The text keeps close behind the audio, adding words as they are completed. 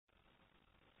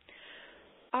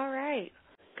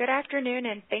Good afternoon,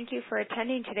 and thank you for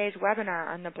attending today's webinar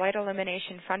on the Blight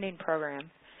Elimination Funding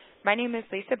Program. My name is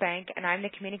Lisa Bank, and I'm the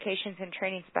Communications and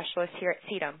Training Specialist here at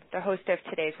CEDM, the host of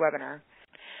today's webinar.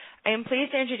 I am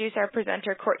pleased to introduce our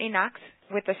presenter, Courtney Knox,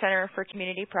 with the Center for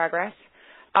Community Progress.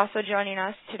 Also joining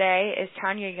us today is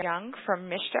Tanya Young from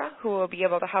MSHDA, who will be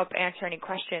able to help answer any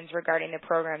questions regarding the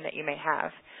program that you may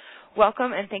have.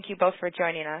 Welcome, and thank you both for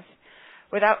joining us.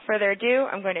 Without further ado,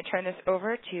 I'm going to turn this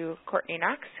over to Courtney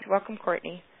Knox. Welcome,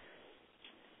 Courtney.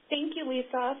 Thank you,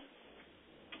 Lisa.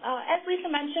 As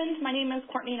Lisa mentioned, my name is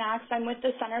Courtney Knox. I'm with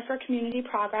the Center for Community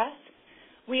Progress.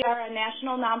 We are a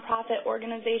national nonprofit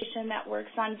organization that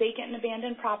works on vacant and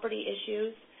abandoned property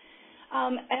issues,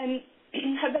 and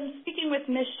have been speaking with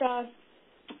MSHDA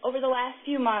over the last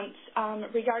few months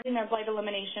regarding their Blight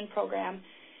Elimination program.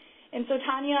 And so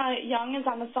Tanya Young is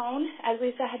on the phone, as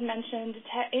Lisa had mentioned,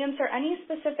 to answer any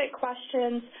specific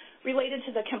questions related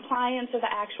to the compliance of the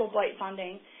actual Blight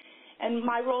funding. And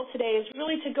my role today is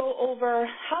really to go over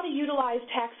how to utilize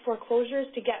tax foreclosures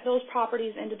to get those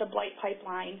properties into the Blight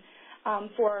pipeline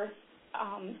for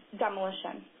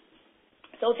demolition.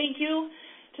 So thank you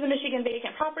to the Michigan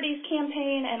Vacant Properties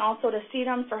Campaign and also to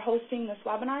CEDM for hosting this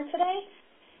webinar today.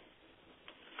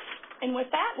 And with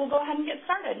that, we'll go ahead and get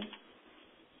started.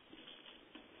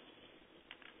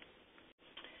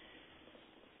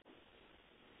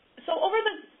 So over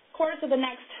the course of the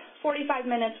next 45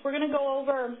 minutes, we're going to go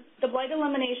over the Blight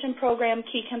Elimination Program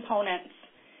key components,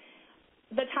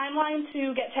 the timeline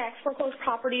to get tax foreclosed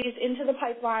properties into the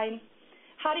pipeline,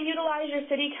 how to utilize your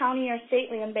city, county, or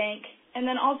state land bank, and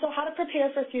then also how to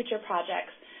prepare for future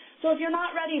projects. So if you're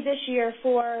not ready this year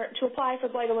to apply for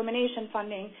Blight Elimination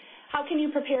funding, how can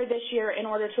you prepare this year in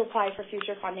order to apply for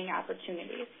future funding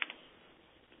opportunities?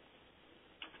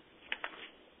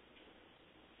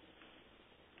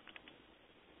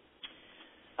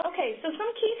 Okay, so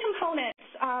some key components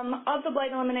of the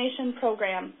Blight Elimination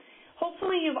Program.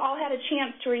 Hopefully you've all had a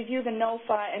chance to review the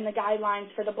NOFA and the guidelines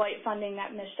for the Blight funding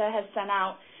that MSHDA has sent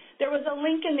out. There was a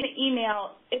link in the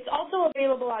email. It's also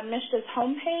available on MSHDA's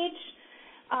homepage,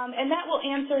 and that will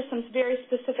answer some very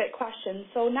specific questions.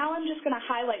 So now I'm just going to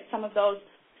highlight some of those.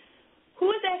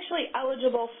 Who is actually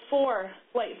eligible for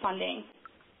Blight funding?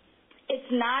 It's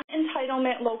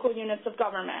non-entitlement local units of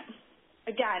government.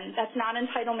 Again, that's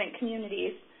non-entitlement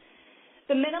communities.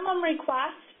 The minimum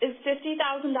request is $50,000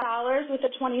 with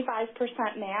a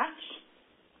 25% match.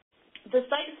 The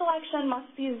site selection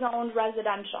must be zoned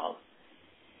residential.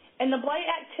 And the Blight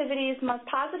activities must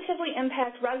positively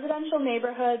impact residential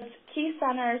neighborhoods, key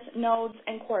centers, nodes,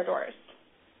 and corridors.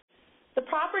 The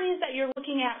properties that you're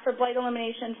looking at for Blight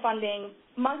Elimination funding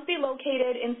must be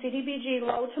located in CDBG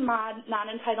low to mod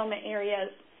non-entitlement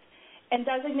areas and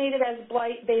designated as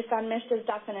Blight based on MSHDA's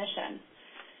definition.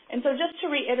 And so just to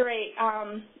reiterate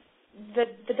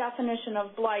the definition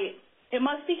of Blight, it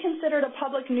must be considered a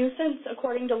public nuisance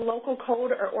according to local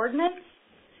code or ordinance,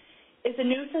 is a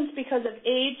nuisance because of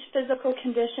age, physical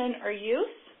condition, or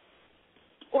use,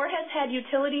 or has had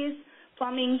utilities,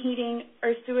 plumbing, heating,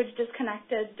 or sewage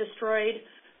disconnected, destroyed,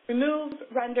 removed,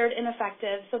 rendered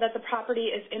ineffective so that the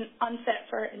property is unfit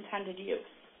for intended use.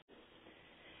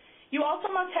 You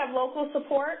also must have local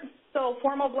support, so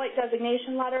formal Blight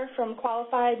designation letter from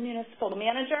qualified municipal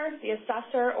manager, the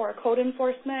assessor, or code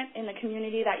enforcement in the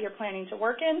community that you're planning to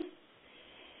work in.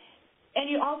 And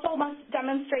you also must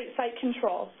demonstrate site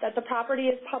control, that the property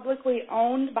is publicly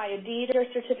owned by a deed or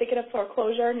certificate of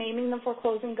foreclosure, naming the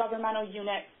foreclosing governmental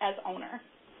unit as owner.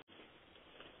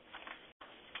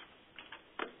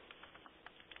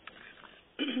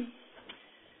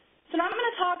 So now I'm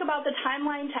going to talk about the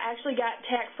timeline to actually get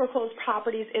tax foreclosed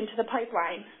properties into the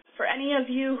pipeline. For any of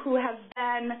you who have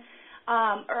been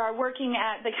or are working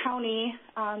at the county,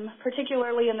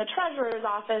 particularly in the treasurer's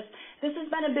office, this has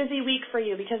been a busy week for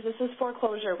you because this is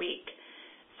foreclosure week.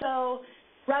 So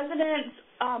residents,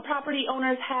 property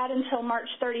owners had until March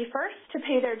 31st to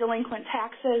pay their delinquent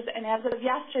taxes, and as of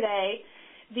yesterday,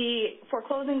 the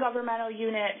foreclosing governmental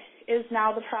unit is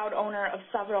now the proud owner of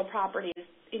several properties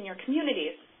in your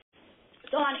communities.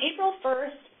 So on April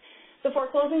 1st, the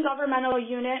foreclosing governmental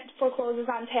unit forecloses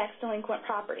on tax delinquent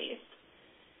properties.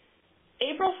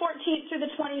 April 14th through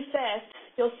the 25th,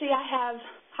 you'll see I have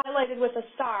highlighted with a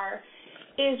star,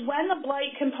 is when the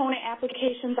Blight component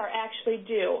applications are actually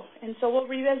due. And so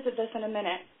we'll revisit this in a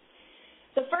minute.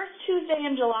 The first Tuesday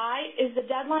in July is the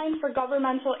deadline for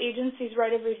governmental agencies'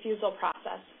 right of refusal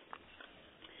process.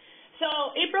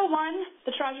 So April 1,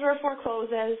 the treasurer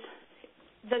forecloses.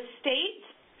 The state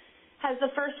has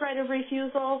the first right of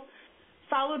refusal,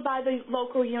 followed by the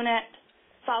local unit,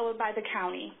 followed by the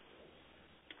county.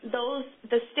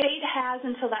 The state has has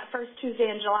until that first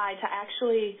Tuesday in July to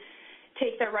actually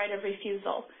take their right of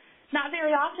refusal. Not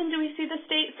very often do we see the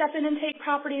state step in and take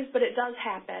properties, but it does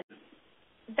happen.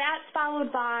 That's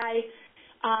followed by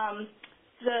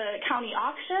the county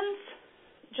auctions.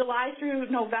 July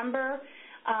through November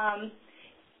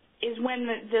is when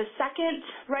the second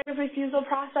right of refusal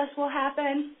process will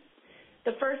happen.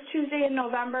 The first Tuesday in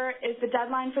November is the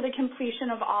deadline for the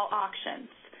completion of all auctions.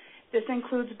 This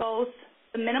includes both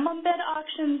the minimum bid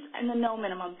auctions and the no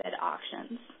minimum bid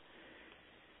auctions.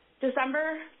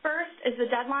 December 1st is the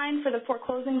deadline for the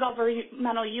foreclosing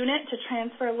governmental unit to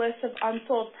transfer a list of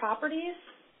unsold properties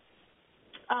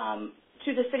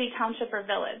to the city, township, or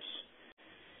village.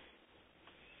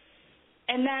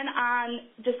 And then on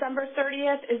December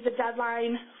 30th is the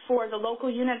deadline for the local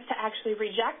units to actually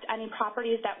reject any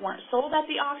properties that weren't sold at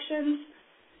the auctions.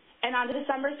 And on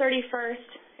December 31st,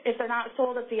 if they're not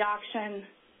sold at the auction,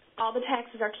 all the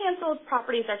taxes are canceled,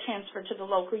 properties are transferred to the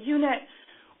local unit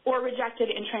or rejected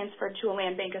and transferred to a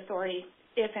land bank authority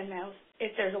if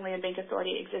there's a land bank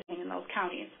authority existing in those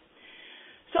counties.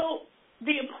 So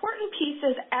the important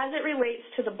pieces as it relates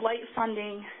to the Blight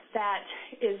funding that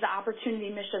is the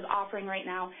opportunity MSHA is offering right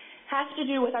now has to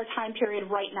do with our time period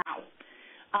right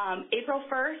now. April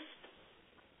 1st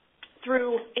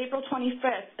through April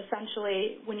 25th,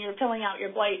 essentially, when you're filling out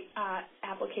your Blight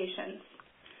applications.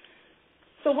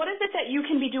 So what is it that you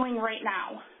can be doing right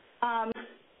now?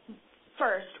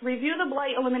 First, review the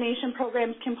Blight Elimination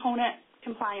Program's component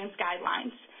compliance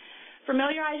guidelines.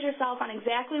 Familiarize yourself on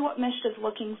exactly what MSHA is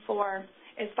looking for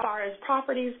as far as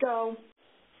properties go,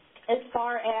 as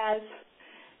far as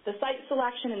the site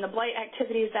selection and the Blight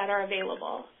activities that are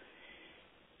available.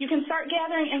 You can start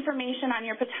gathering information on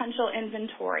your potential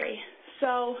inventory.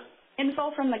 So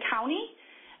info from the county,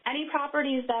 any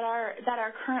properties that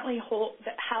are currently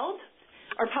held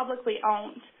or publicly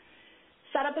owned.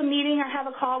 Set up a meeting or have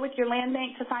a call with your land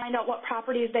bank to find out what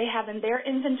properties they have in their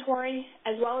inventory,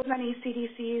 as well as any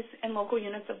CDCs and local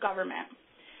units of government.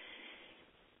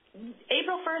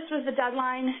 April 1st was the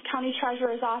deadline. County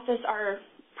Treasurer's Office are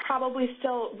probably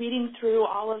still weeding through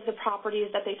all of the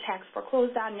properties that they tax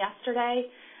foreclosed on yesterday.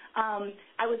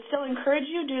 I would still encourage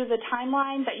you, due to the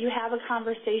timeline, that you have a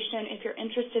conversation if you're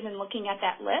interested in looking at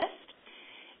that list.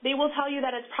 They will tell you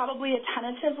that it's probably a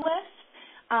tentative list.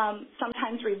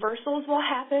 Sometimes reversals will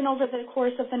happen over the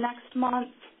course of the next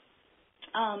month.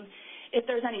 If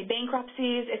there's any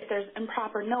bankruptcies, if there's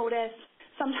improper notice,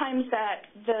 sometimes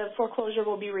the foreclosure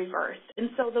will be reversed. And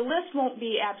so the list won't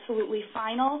be absolutely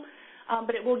final,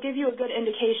 but it will give you a good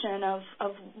indication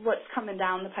of what's coming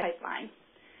down the pipeline.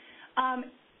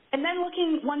 And then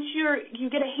once you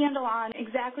get a handle on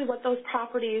exactly what those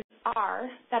properties are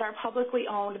that are publicly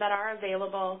owned, that are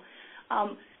available,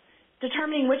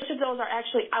 determining which of those are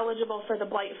actually eligible for the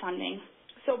Blight funding.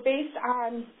 So based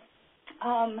on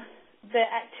the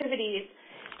activities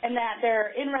and that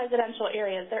they're in residential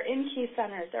areas, they're in key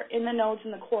centers, they're in the nodes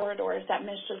and the corridors that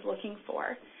MSHA is looking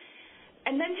for.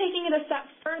 And then taking it a step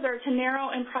further to narrow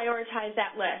and prioritize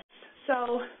that list.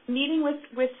 So meeting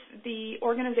with the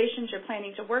organizations you're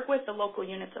planning to work with, the local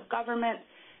units of government,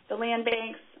 the land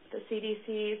banks, the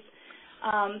CDCs.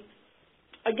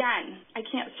 Again, I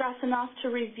can't stress enough to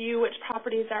review which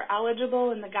properties are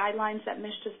eligible in the guidelines that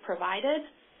MSHA has provided.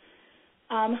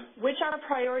 Which are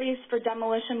priorities for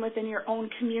demolition within your own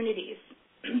communities?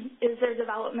 Is there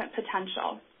development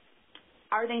potential?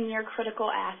 Are they near critical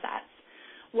assets?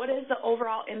 What is the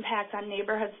overall impact on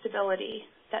neighborhood stability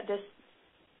that this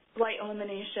Blight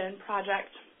Elimination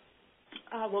project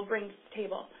will bring to the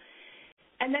table?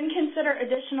 And then consider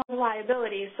additional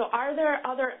liabilities. So are there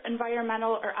other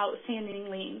environmental or outstanding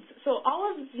liens? So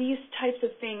all of these types of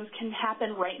things can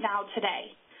happen right now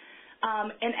today.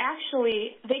 And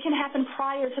actually, they can happen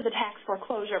prior to the tax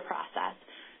foreclosure process.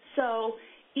 So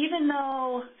even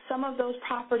though some of those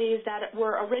properties that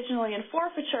were originally in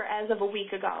forfeiture as of a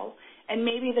week ago, and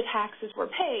maybe the taxes were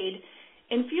paid,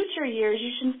 in future years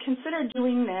you should consider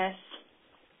doing this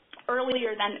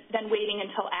earlier than waiting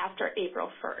until after April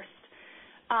 1st.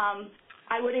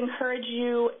 I would encourage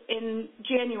you in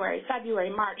January, February,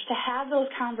 March to have those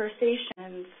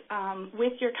conversations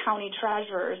with your county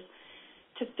treasurers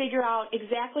to figure out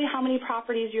exactly how many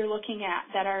properties you're looking at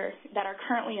that are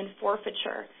currently in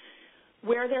forfeiture,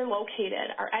 where they're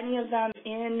located, are any of them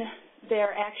in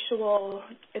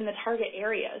the target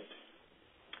areas,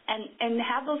 and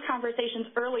have those conversations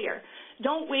earlier.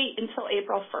 Don't wait until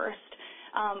April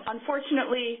 1st.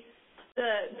 Unfortunately,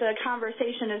 the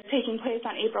conversation is taking place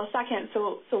on April 2nd,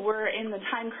 so we're in the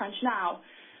time crunch now.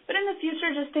 But in the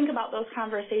future, just think about those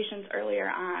conversations earlier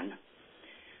on.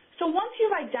 So once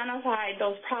you've identified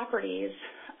those properties,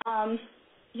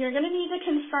 You're going to need to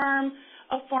confirm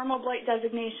a formal blight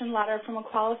designation letter from a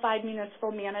qualified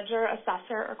municipal manager,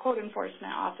 assessor, or code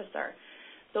enforcement officer.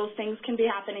 Those things can be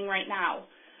happening right now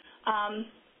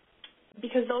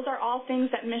because those are all things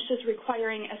that MSHA is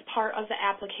requiring as part of the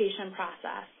application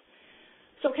process.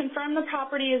 So confirm the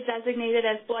property is designated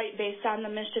as blight based on the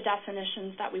MSHA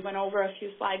definitions that we went over a few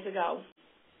slides ago,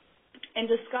 and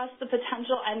discuss the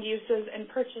potential end uses and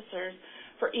purchasers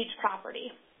for each property.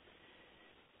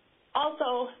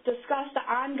 Also, discuss the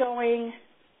ongoing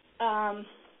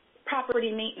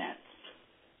property maintenance.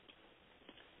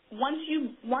 Once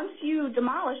you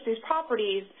demolish these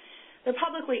properties, they're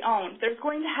publicly owned. There's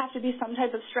going to have to be some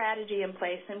type of strategy in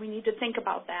place, and we need to think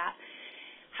about that.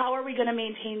 How are we going to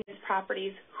maintain these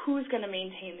properties? Who's going to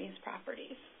maintain these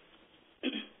properties?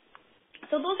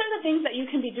 So those are the things that you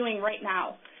can be doing right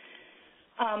now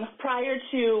prior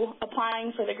to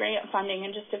applying for the grant funding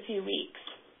in just a few weeks.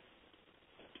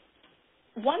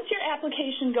 Once your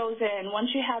application goes in, once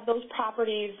you have those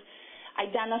properties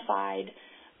identified,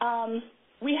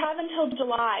 we have until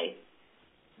July.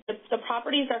 The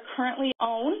properties are currently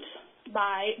owned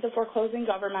by the foreclosing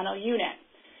governmental unit.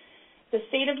 The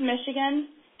state of Michigan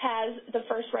has the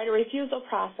first right of refusal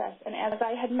process, and as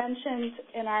I had mentioned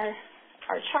in our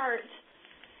chart,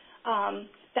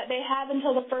 that they have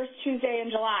until the first Tuesday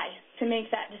in July to make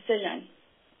that decision.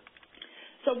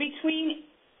 So between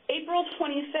April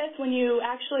 25th, when you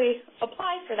actually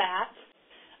apply for that,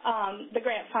 the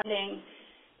grant funding,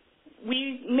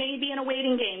 we may be in a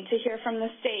waiting game to hear from the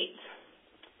state.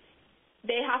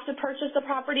 They have to purchase the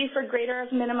property for greater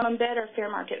of minimum bid or fair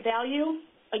market value.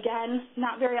 Again,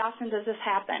 not very often does this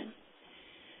happen.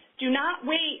 Do not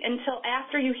wait until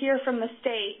after you hear from the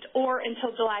state or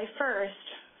until July 1st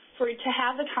to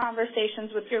have the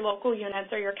conversations with your local units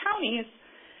or your counties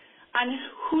on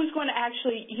who's going to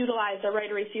actually utilize the right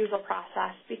of refusal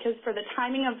process, because for the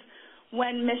timing of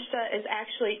when MSHA is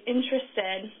actually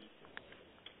interested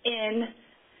in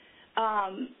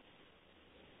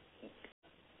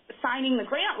signing the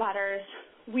grant letters,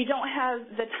 we don't have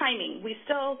the timing. We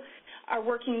still are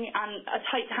working on a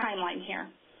tight timeline here.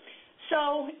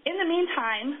 So in the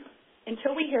meantime,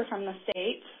 until we hear from the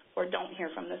state or don't hear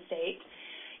from the state,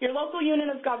 your local unit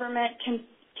of government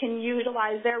can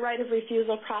utilize their right of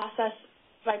refusal process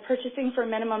by purchasing for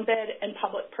minimum bid and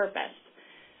public purpose.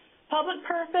 Public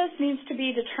purpose needs to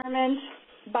be determined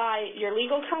by your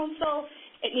legal counsel.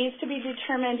 It needs to be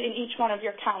determined in each one of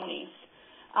your counties.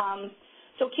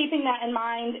 So keeping that in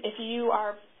mind, if you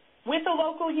are with a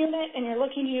local unit and you're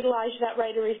looking to utilize that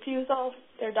right of refusal,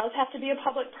 there does have to be a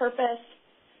public purpose.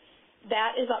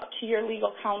 That is up to your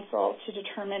legal counsel to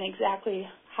determine exactly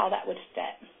how that would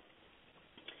fit.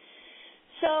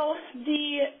 So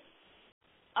the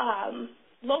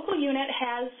local unit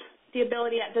has the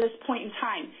ability at this point in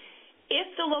time. If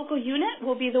the local unit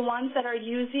will be the ones that are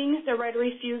using the right of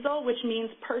refusal, which means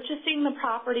purchasing the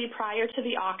property prior to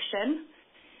the auction,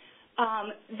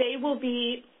 they will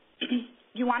be,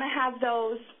 you want to have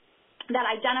those that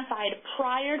identified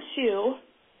prior to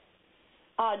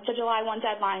the July 1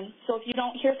 deadline. So if you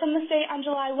don't hear from the state on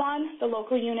July 1, the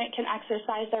local unit can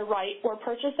exercise their right or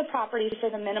purchase the property for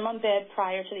the minimum bid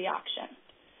prior to the auction.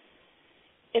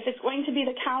 If it's going to be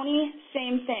the county,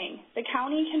 same thing. The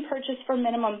county can purchase for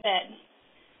minimum bid.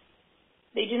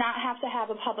 They do not have to have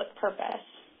a public purpose.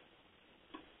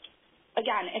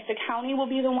 Again, if the county will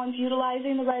be the ones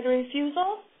utilizing the right of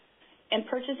refusal and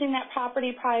purchasing that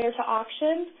property prior to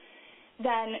auction,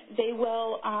 then they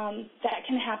will, that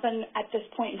can happen at this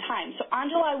point in time. So on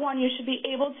July 1, you should be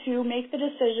able to make the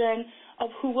decision of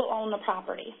who will own the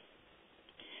property.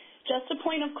 Just a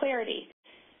point of clarity,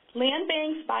 land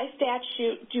banks by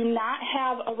statute do not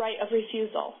have a right of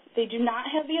refusal. They do not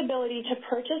have the ability to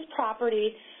purchase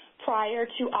property prior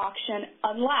to auction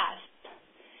unless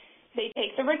they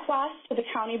take the request to the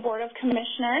County Board of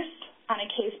Commissioners on a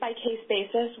case-by-case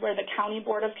basis where the County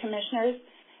Board of Commissioners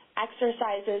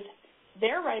exercises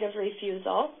their right of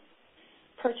refusal,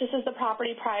 purchases the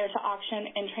property prior to auction,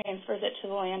 and transfers it to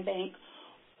the land bank,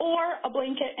 or a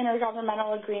blanket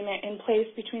intergovernmental agreement in place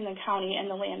between the county and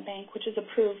the land bank, which is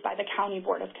approved by the County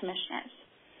Board of Commissioners.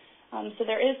 So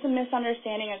there is some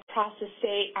misunderstanding across the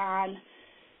state on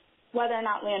whether or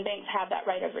not land banks have that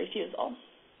right of refusal.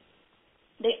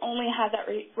 They only have that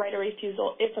right of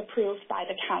refusal if approved by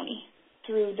the county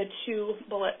through the two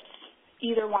bullets,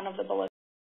 either one of the bullets.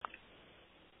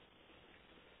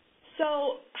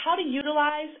 So how to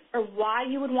utilize or why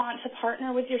you would want to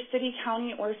partner with your city,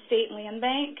 county, or state land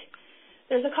bank,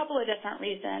 there's a couple of different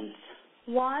reasons.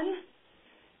 One,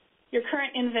 your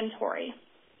current inventory,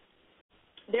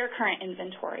 their current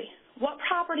inventory. What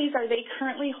properties are they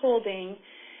currently holding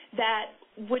that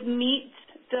would meet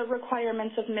the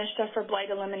requirements of MSHDA for blight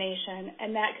elimination,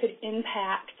 and that could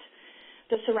impact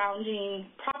the surrounding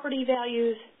property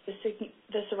values,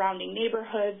 the surrounding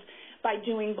neighborhoods by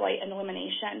doing blight and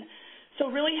elimination. So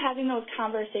really having those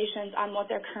conversations on what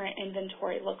their current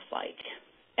inventory looks like.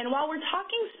 And while we're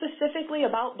talking specifically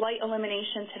about blight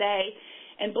elimination today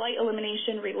and blight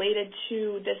elimination related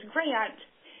to this grant,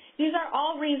 these are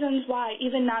all reasons why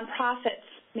even nonprofits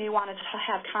may want to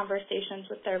have conversations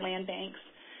with their land banks,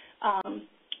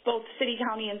 both city,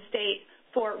 county, and state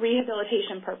for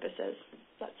rehabilitation purposes,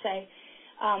 let's say,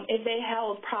 if they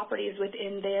held properties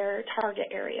within their target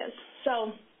areas.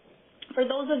 So for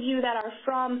those of you that are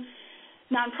from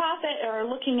nonprofit or are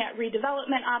looking at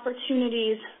redevelopment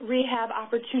opportunities, rehab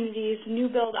opportunities, new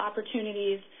build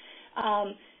opportunities,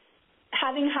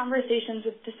 having conversations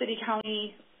with the city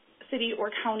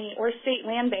or county or state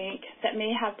land bank that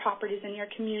may have properties in your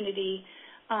community,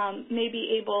 there may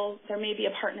be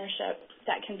a partnership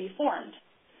that can be formed.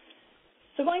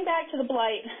 So going back to the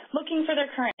blight, looking for their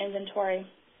current inventory.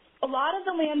 A lot of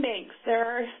the land banks, there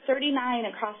are 39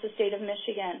 across the state of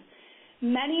Michigan.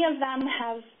 Many of them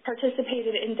have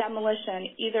participated in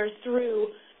demolition either through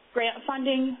grant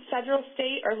funding, federal,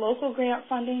 state, or local grant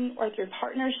funding, or through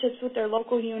partnerships with their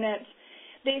local units.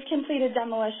 They've completed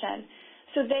demolition.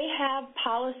 So they have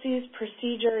policies,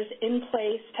 procedures in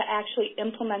place to actually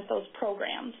implement those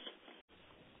programs.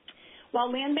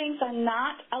 While land banks are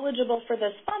not eligible for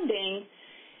this funding,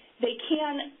 they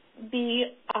can be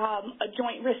a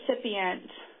joint recipient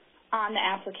on the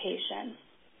application.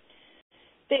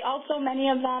 They also, many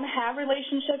of them, have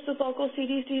relationships with local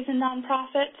CDCs and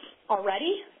nonprofits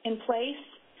already in place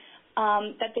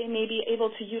that they may be able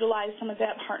to utilize some of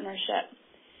that partnership.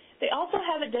 They also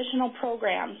have additional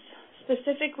programs,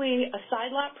 specifically a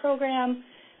side lot program,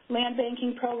 land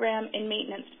banking program, and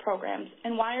maintenance programs.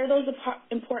 And why are those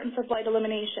important for blight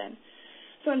elimination?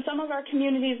 So in some of our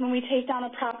communities, when we take down a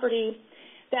property,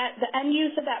 that the end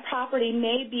use of that property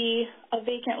may be a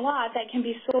vacant lot that can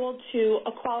be sold to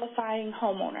a qualifying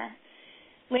homeowner.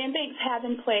 Land banks have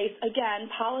in place, again,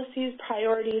 policies,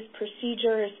 priorities,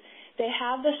 procedures. They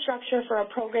have the structure for a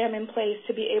program in place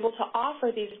to be able to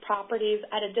offer these properties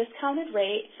at a discounted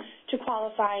rate to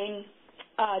qualifying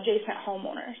adjacent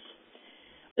homeowners.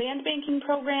 Land banking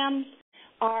programs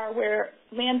are where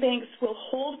land banks will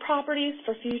hold properties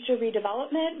for future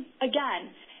redevelopment. Again,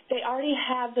 they already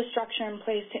have the structure in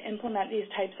place to implement these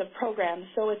types of programs,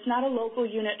 so it's not a local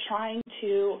unit trying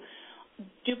to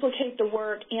duplicate the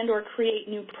work and or create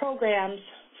new programs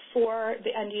for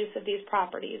the end use of these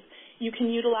properties. You can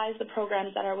utilize the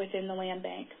programs that are within the land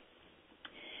bank.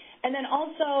 And then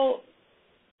also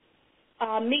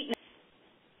maintenance.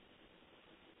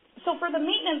 So for the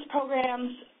maintenance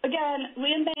programs, again,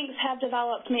 land banks have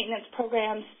developed maintenance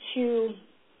programs to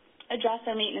address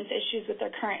their maintenance issues with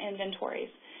their current inventories.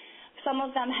 Some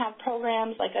of them have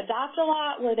programs like Adopt a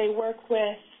Lot, where they work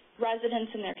with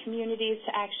residents in their communities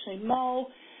to actually mow.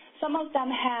 Some of them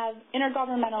have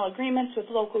intergovernmental agreements with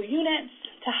local units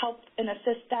to help and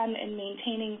assist them in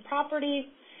maintaining property.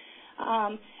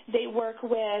 They work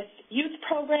with youth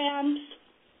programs.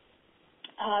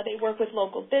 They work with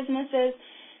local businesses.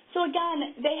 So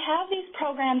again, they have these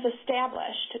programs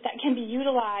established that can be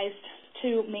utilized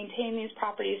to maintain these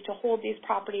properties, to hold these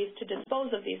properties, to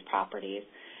dispose of these properties.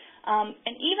 And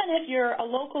even if you're a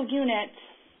local unit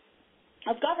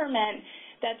of government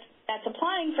that's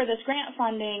applying for this grant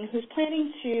funding, who's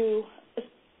planning to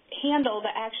handle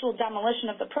the actual demolition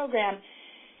of the program,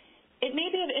 it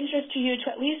may be of interest to you to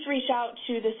at least reach out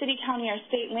to the city, county, or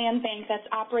state land bank that's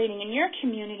operating in your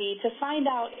community to find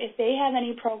out if they have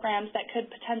any programs that could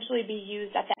potentially be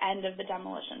used at the end of the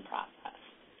demolition process.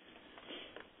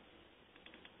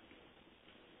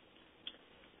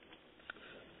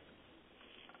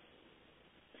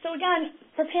 So again,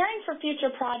 preparing for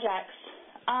future projects,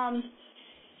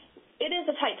 it is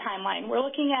a tight timeline. We're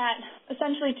looking at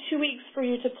essentially 2 weeks for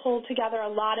you to pull together a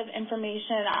lot of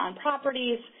information on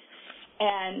properties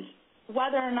and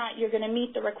whether or not you're going to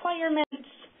meet the requirements,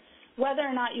 whether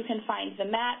or not you can find the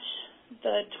match,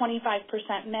 the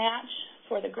 25% match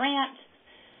for the grant.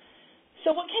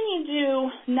 So what can you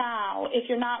do now if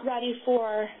you're not ready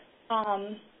for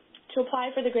to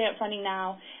apply for the grant funding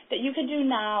now, that you could do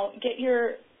now, get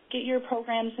your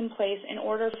programs in place in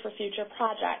order for future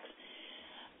projects?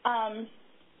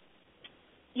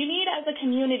 You need, as a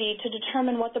community, to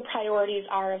determine what the priorities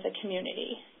are of the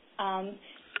community.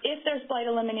 If there's blight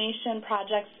elimination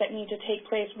projects that need to take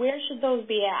place, where should those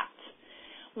be at?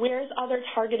 Where's other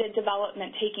targeted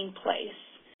development taking place?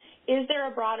 Is there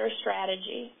a broader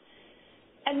strategy?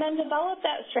 And then develop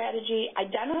that strategy,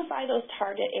 identify those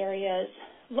target areas,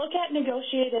 Look at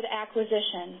negotiated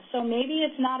acquisition. So maybe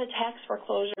it's not a tax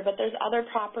foreclosure, but there's other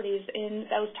properties in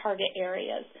those target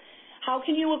areas. How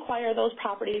can you acquire those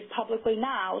properties publicly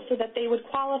now so that they would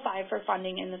qualify for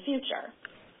funding in the future?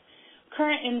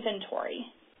 Current inventory.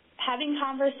 Having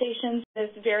conversations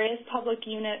with various public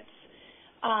units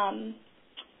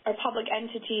or public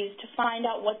entities to find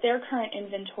out what their current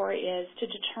inventory is to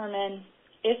determine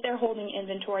if they're holding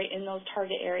inventory in those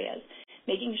target areas,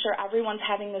 making sure everyone's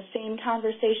having the same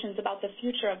conversations about the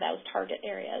future of those target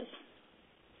areas.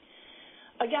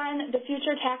 Again, the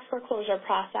future tax foreclosure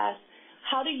process,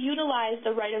 how to utilize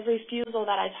the right of refusal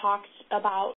that I talked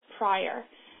about prior,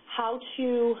 how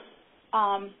to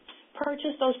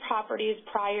purchase those properties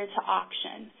prior to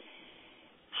auction,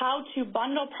 how to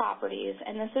bundle properties,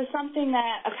 and this is something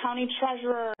that a county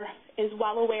treasurer is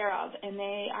well aware of, and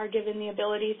they are given the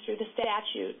ability through the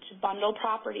statute to bundle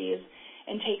properties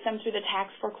and take them through the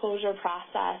tax foreclosure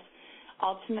process,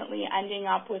 ultimately ending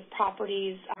up with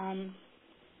properties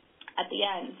at the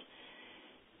end.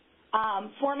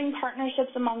 Forming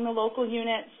partnerships among the local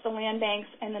units, the land banks,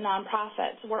 and the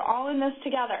nonprofits. We're all in this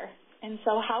together, and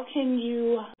so how can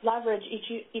you leverage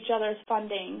each other's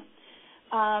funding?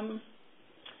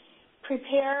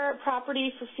 Prepare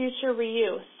property for future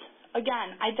reuse.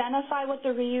 Again, identify what the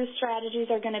reuse strategies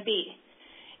are going to be.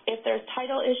 If there's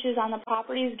title issues on the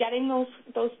properties, getting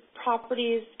those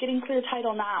properties, getting clear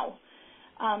title now,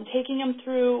 taking them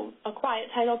through a quiet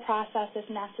title process if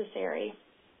necessary,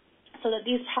 so that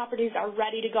these properties are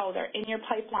ready to go. They're in your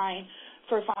pipeline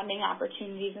for funding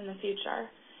opportunities in the future.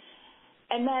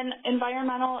 And then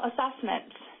environmental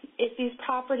assessments. If these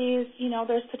properties,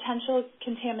 there's potential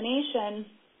contamination,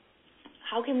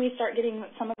 how can we start getting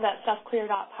some of that stuff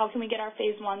cleared up? How can we get our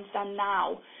phase ones done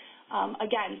now,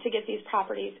 again, to get these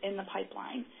properties in the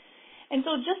pipeline? And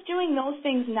so just doing those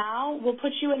things now will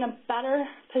put you in a better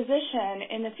position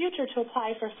in the future to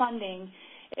apply for funding.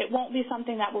 It won't be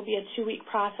something that will be a 2-week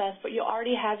process, but you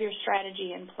already have your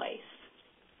strategy in place.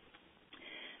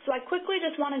 So I quickly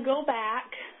just want to go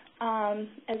back,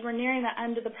 as we're nearing the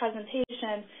end of the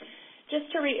presentation,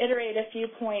 just to reiterate a few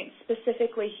points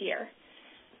specifically here.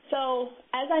 So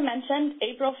as I mentioned,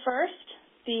 April 1st,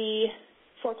 the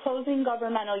foreclosing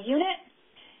governmental unit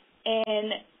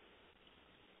in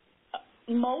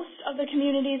most of the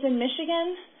communities in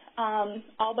Michigan,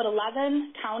 all but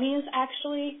 11 counties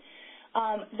actually,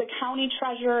 the county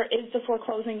treasurer is the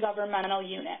foreclosing governmental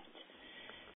unit.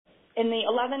 In the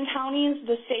 11 counties,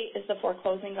 the state is the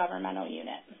foreclosing governmental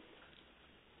unit.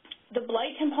 The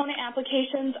Blight component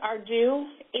applications are due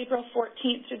April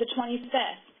 14th through the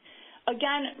 25th.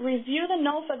 Again, review the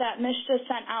NOFA that MSHDA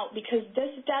sent out because this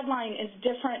deadline is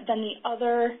different than the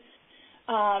other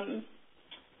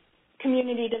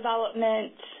community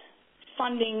development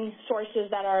funding sources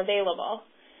that are available.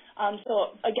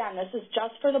 So again, this is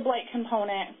just for the Blight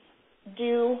component,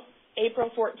 due April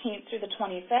 14th through the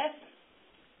 25th.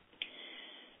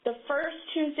 The first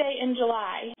Tuesday in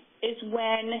July is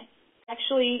when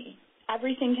actually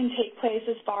everything can take place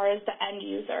as far as the end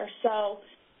user. So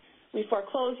we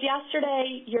foreclosed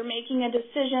yesterday. You're making a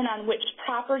decision on which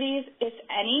properties, if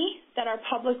any, that are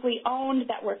publicly owned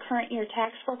that were current year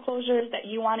tax foreclosures that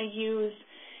you want to use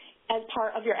as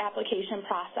part of your application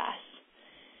process.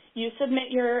 You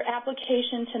submit your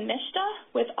application to MSHDA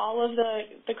with all of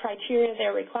the criteria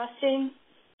they're requesting.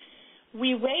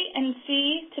 We wait and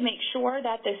see to make sure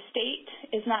that the state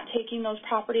is not taking those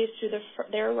properties through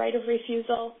their right of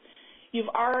refusal. You've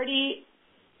already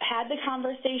had the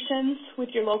conversations with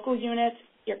your local units,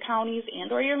 your counties,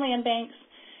 and or your land banks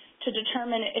to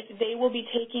determine if they will be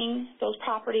taking those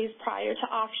properties prior to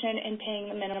auction and paying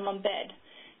the minimum bid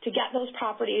to get those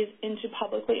properties into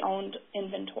publicly owned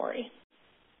inventory.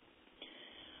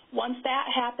 Once that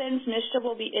happens, MSHDA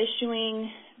will be issuing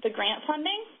the grant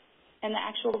funding and the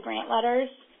actual grant letters,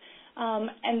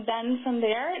 and then from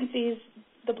there,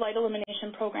 the Blight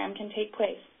Elimination Program can take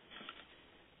place.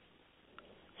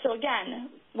 So again,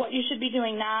 what you should be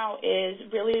doing now is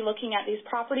really looking at these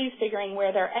properties, figuring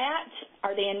where they're at.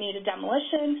 Are they in need of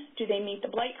demolition? Do they meet the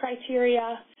Blight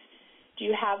criteria? Do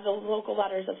you have the local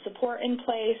letters of support in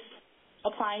place?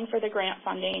 Applying for the grant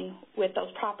funding with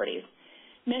those properties.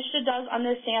 MSHDA does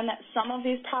understand that some of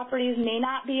these properties may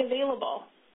not be available,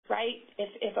 right?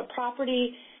 If a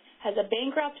property has a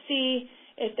bankruptcy,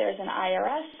 if there's an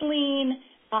IRS lien,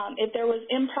 if there was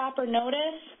improper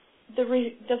notice,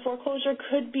 the foreclosure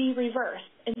could be reversed.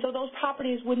 And so those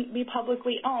properties wouldn't be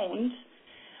publicly owned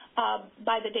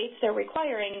by the dates they're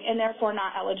requiring and therefore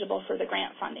not eligible for the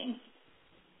grant funding.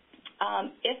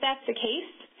 If that's the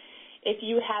case, if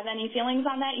you have any feelings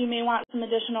on that, you may want some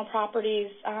additional properties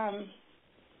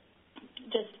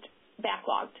just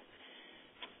backlogged.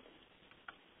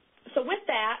 So with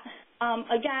that,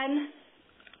 again,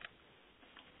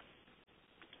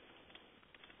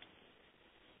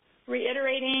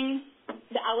 reiterating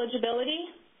the eligibility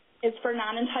is for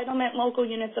non-entitlement local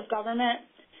units of government,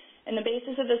 and the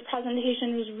basis of this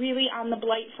presentation was really on the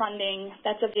Blight funding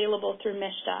that's available through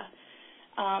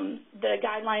MSHDA. The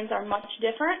guidelines are much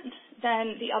different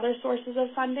than the other sources of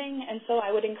funding, and so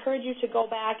I would encourage you to go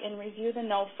back and review the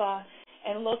NOFA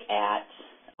and look at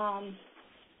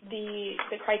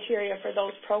the criteria for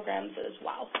those programs as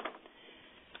well.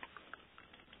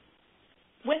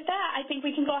 With that, I think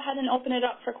we can go ahead and open it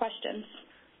up for questions.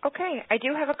 Okay, I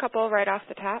do have a couple right off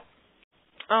the top.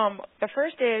 The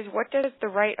first is, what does the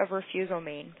right of refusal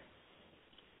mean?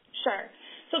 Sure.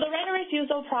 So the right of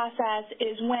refusal process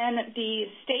is when the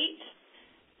state,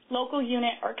 local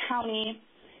unit, or county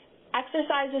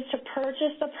exercises to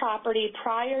purchase the property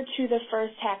prior to the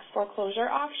first tax foreclosure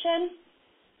auction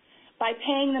by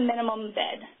paying the minimum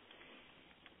bid.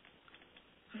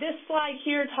 This slide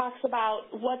here talks about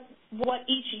what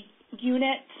each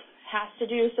unit has to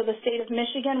do. So the state of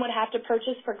Michigan would have to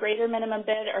purchase for greater minimum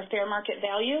bid or fair market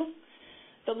value.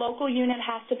 The local unit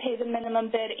has to pay the minimum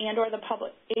bid and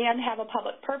have a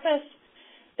public purpose.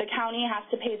 The county has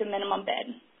to pay the minimum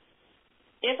bid.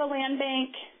 If a land bank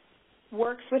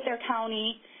works with their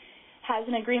county, has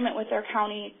an agreement with their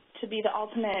county to be the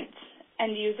ultimate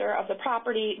end user of the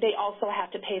property, they also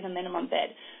have to pay the minimum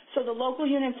bid. So the local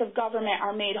units of government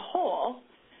are made whole.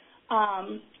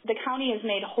 The county is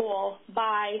made whole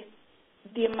by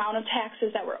the amount of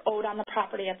taxes that were owed on the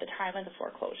property at the time of the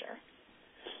foreclosure.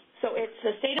 So it's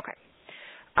the state of...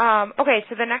 Okay,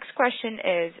 so the next question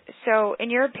is, so in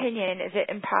your opinion, is it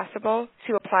impossible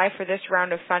to apply for this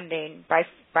round of funding by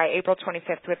April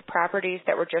 25th with properties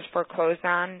that were just foreclosed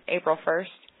on April 1st?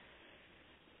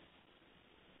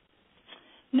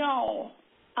 No.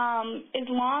 As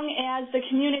long as the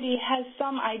community has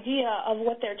some idea of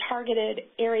what their targeted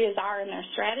areas are in their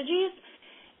strategies,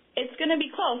 it's going to be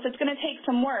close. It's going to take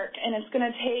some work, and it's going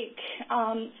to take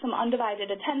some undivided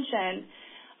attention.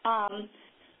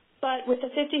 But with the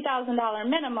 $50,000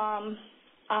 minimum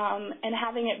and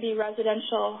having it be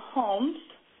residential homes,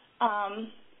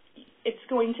 it's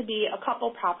going to be a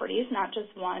couple properties, not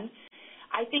just one.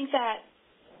 I think that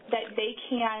they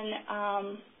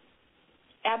can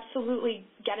absolutely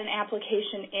get an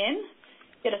application in,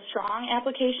 get a strong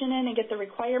application in and get the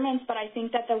requirements, but I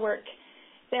think that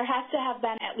there has to have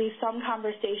been at least some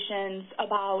conversations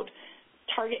about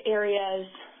target areas.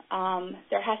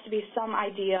 There has to be some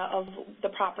idea of the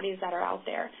properties that are out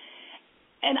there.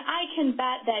 And I can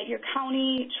bet that your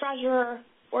county treasurer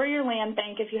or your land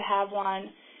bank, if you have one,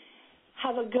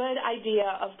 have a good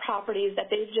idea of properties that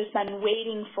they've just been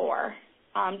waiting for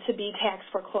to be tax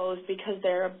foreclosed because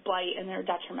they're a blight and they're a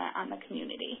detriment on the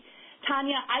community.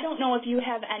 Tanya, I don't know if you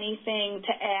have anything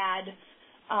to add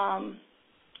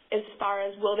as far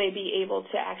as will they be able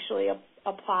to actually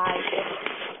apply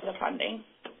for the funding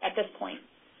at this point.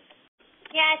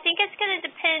 Yeah, I think it's going to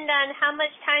depend on how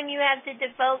much time you have to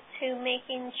devote to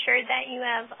making sure that you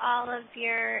have all of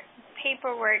your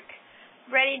paperwork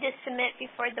ready to submit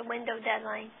before the window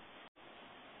deadline.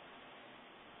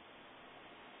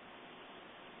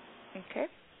 Okay.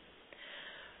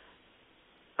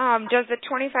 Does the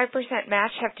 25%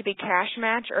 match have to be cash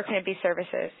match, or can it be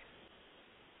services?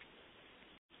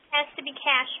 Has to be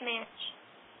cash match.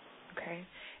 Okay.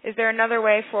 Is there another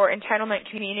way for entitlement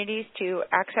communities to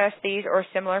access these or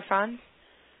similar funds?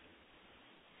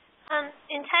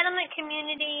 Entitlement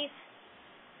communities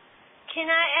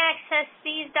cannot access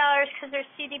these dollars because they're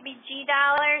CDBG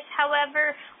dollars.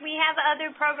 However, we have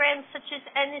other programs such as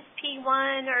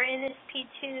NSP1 or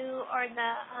NSP2 or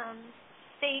the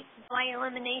state Blight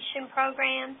Elimination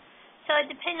program. So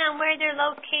it depends on where they're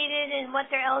located and what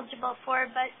they're eligible for,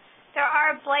 but there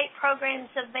are Blight programs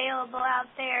available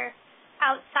out there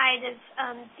outside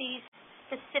of these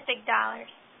specific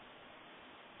dollars.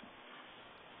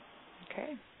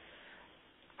 Okay.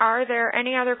 Are there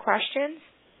any other questions?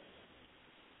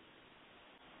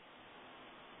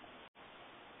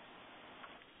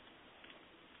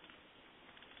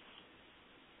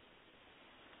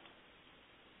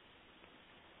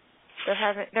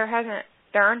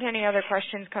 There aren't any other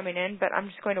questions coming in, but I'm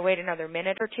just going to wait another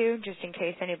minute or two just in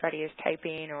case anybody is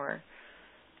typing or...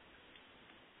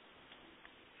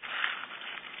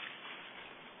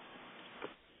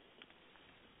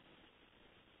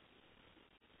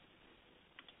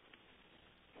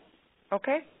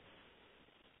 Okay.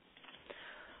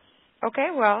 Okay,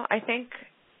 well, I think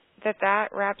that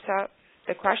wraps up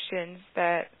the questions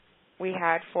that we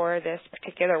had for this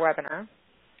particular webinar.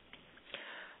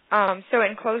 So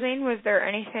in closing, was there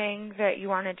anything that you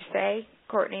wanted to say,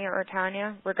 Courtney or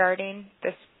Tanya, regarding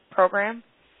this program?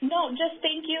 No, just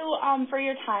thank you for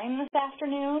your time this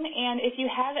afternoon. And if you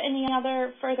have any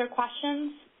other further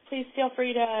questions, please feel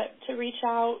free to reach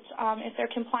out if they're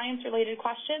compliance-related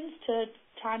questions to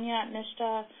Tanya at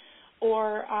MSHDA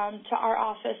or to our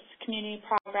office, Community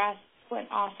Progress, Flint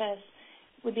office.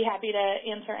 We'd be happy to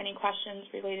answer any questions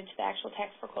related to the actual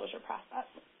tax foreclosure process.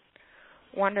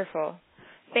 Wonderful.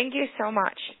 Thank you so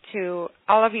much to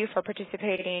all of you for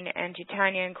participating and to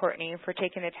Tanya and Courtney for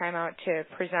taking the time out to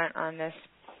present on this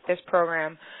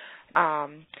program.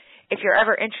 If you're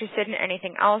ever interested in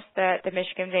anything else that the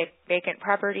Michigan Vacant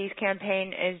Properties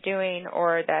Campaign is doing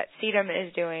or that CEDAM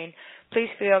is doing, please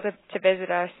feel to visit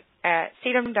us at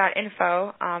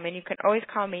cedam.info, and you can always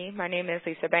call me. My name is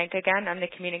Lisa Bank again. I'm the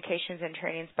Communications and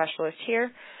Training Specialist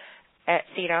here at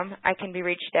CEDAM. I can be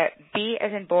reached at B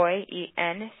as in boy,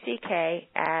 ENCK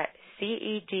at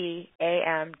CEDAM.info.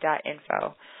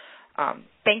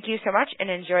 Thank you so much and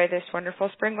enjoy this wonderful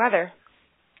spring weather.